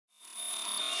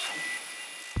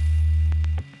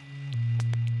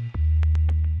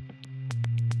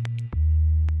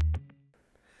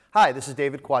Hi, this is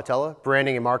David Quatella,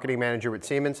 Branding and Marketing Manager with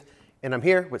Siemens, and I'm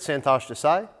here with Santosh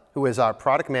Desai, who is our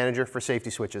Product Manager for Safety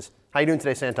Switches. How are you doing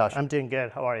today, Santosh? I'm doing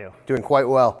good. How are you? Doing quite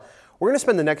well. We're going to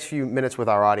spend the next few minutes with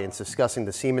our audience discussing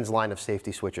the Siemens line of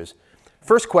safety switches.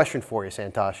 First question for you,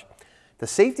 Santosh. The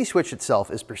safety switch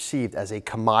itself is perceived as a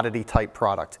commodity-type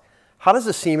product. How does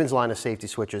the Siemens line of safety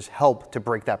switches help to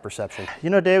break that perception? You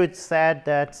know, Dave, it's sad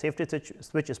that safety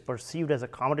switch is perceived as a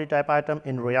commodity-type item.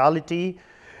 In reality,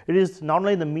 it is not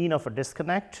only the mean of a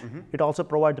disconnect, it also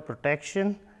provides the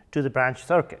protection to the branch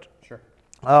circuit. Sure.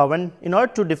 In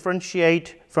order to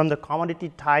differentiate from the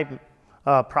commodity-type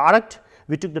product,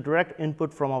 we took the direct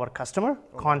input from our customer,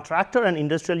 contractor, and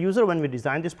industrial user when we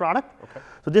designed this product.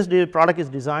 So this product is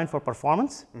designed for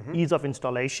performance, ease of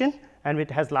installation, and it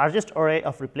has largest array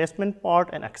of replacement part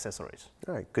and accessories.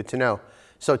 All right, good to know.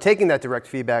 So taking that direct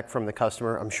feedback from the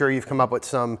customer, I'm sure you've come up with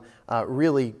some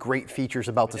really great features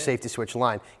about the safety switch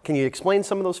line. Can you explain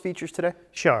some of those features today?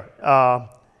 Sure.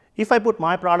 If I put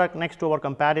my product next to our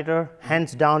competitor,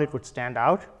 hands down it would stand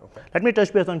out. Let me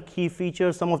touch base on key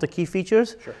features, some of the key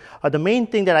features. Sure. The main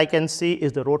thing that I can see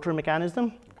is the rotor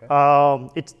mechanism.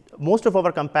 Most of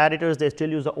our competitors, they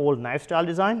still use the old knife style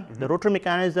design. The rotor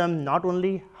mechanism not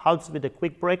only helps with the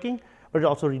quick braking, but it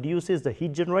also reduces the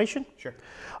heat generation. Sure.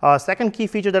 Second key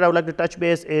feature that I would like to touch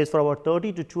base is for our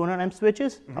 30 to 200 amp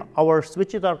switches. Our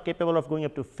switches are capable of going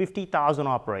up to 50,000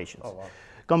 operations. Oh, wow.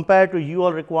 Compared to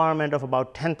UL requirement of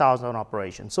about 10,000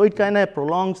 operations. So it kind of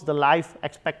prolongs the life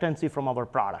expectancy from our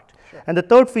product. Sure. And the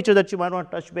third feature that you might want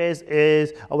to touch base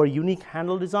is our unique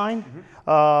handle design.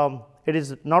 It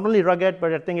is not only rugged,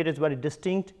 but I think it is very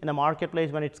distinct in the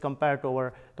marketplace when it's compared to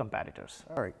our competitors.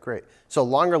 All right, great. So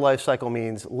longer life cycle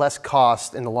means less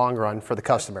cost in the long run for the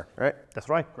customer, right? That's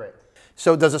right. Great.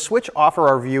 So does a switch offer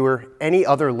our viewer any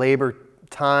other labor,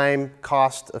 time,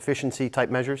 cost, efficiency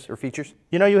type measures or features?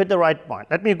 You know, you hit the right point.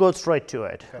 Let me go straight to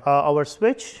it. Our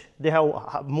switch, they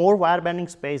have more wire bending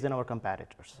space than our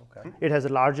competitors. It has a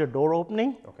larger door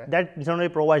opening. That generally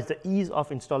provides the ease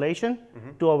of installation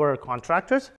to our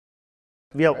contractors.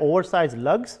 We have oversized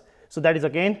lugs. So that is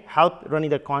again help running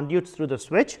the conduits through the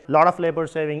switch. A lot of labor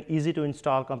saving, easy to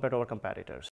install compared to our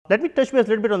competitors. Let me touch base a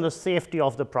little bit on the safety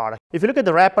of the product. If you look at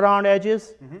the wraparound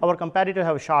edges, our competitors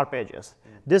have sharp edges.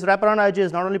 This wraparound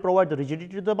edges not only provide the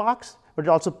rigidity to the box, but it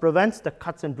also prevents the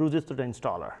cuts and bruises to the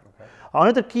installer.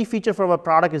 Another key feature for our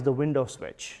product is the window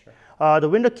switch.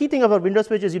 The key thing about window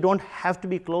switch is you don't have to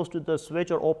be close to the switch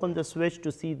or open the switch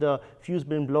to see the fuse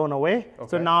being blown away.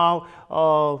 So now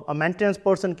a maintenance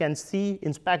person can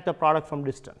inspect the product from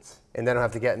distance. And they don't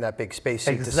have to get in that big space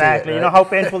suit to see it, Exactly. right? You know how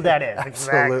painful that is.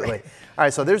 Absolutely. All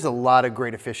right, so there's a lot of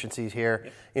great efficiencies here.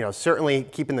 You know, certainly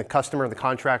keeping the customer, the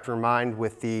contractor in mind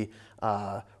with the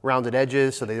rounded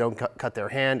edges so they don't cut their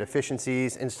hand,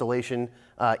 efficiencies, installation,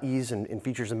 ease, and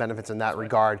features and benefits in that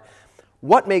regard.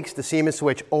 What makes the Siemens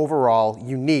switch overall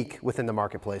unique within the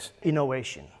marketplace?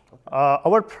 Innovation.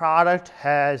 Our product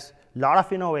has a lot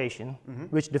of innovation,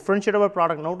 which differentiates our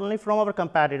product not only from our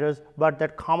competitors, but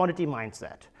that commodity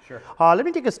mindset. Sure. Let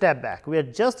me take a step back. We are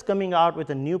just coming out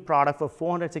with a new product for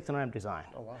 400, 600 amp design.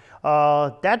 Oh,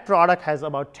 wow. That product has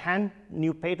about 10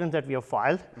 new patents that we have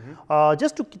filed.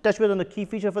 Just to touch base on the key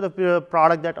feature for the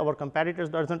product that our competitors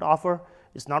doesn't offer,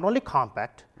 it's not only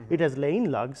compact, it has lane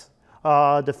lugs.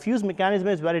 The fuse mechanism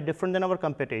is very different than our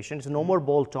competition. It's no more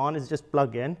bolt-on, it's just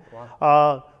plug-in.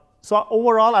 Wow. So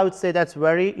overall, I would say that's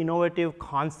very innovative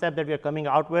concept that we are coming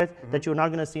out with that you're not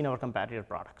going to see in our competitor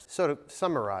products. So to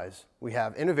summarize, we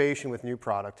have innovation with new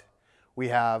product. We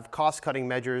have cost-cutting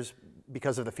measures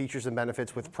because of the features and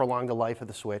benefits with prolonging the life of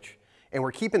the switch. And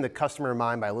we're keeping the customer in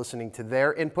mind by listening to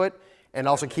their input and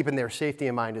also keeping their safety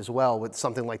in mind as well with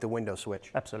something like the window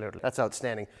switch. Absolutely. That's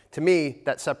outstanding. To me,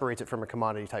 that separates it from a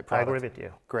commodity type product. I agree with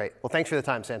you. Great. Well, thanks for the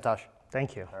time, Santosh.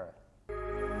 Thank you. All right.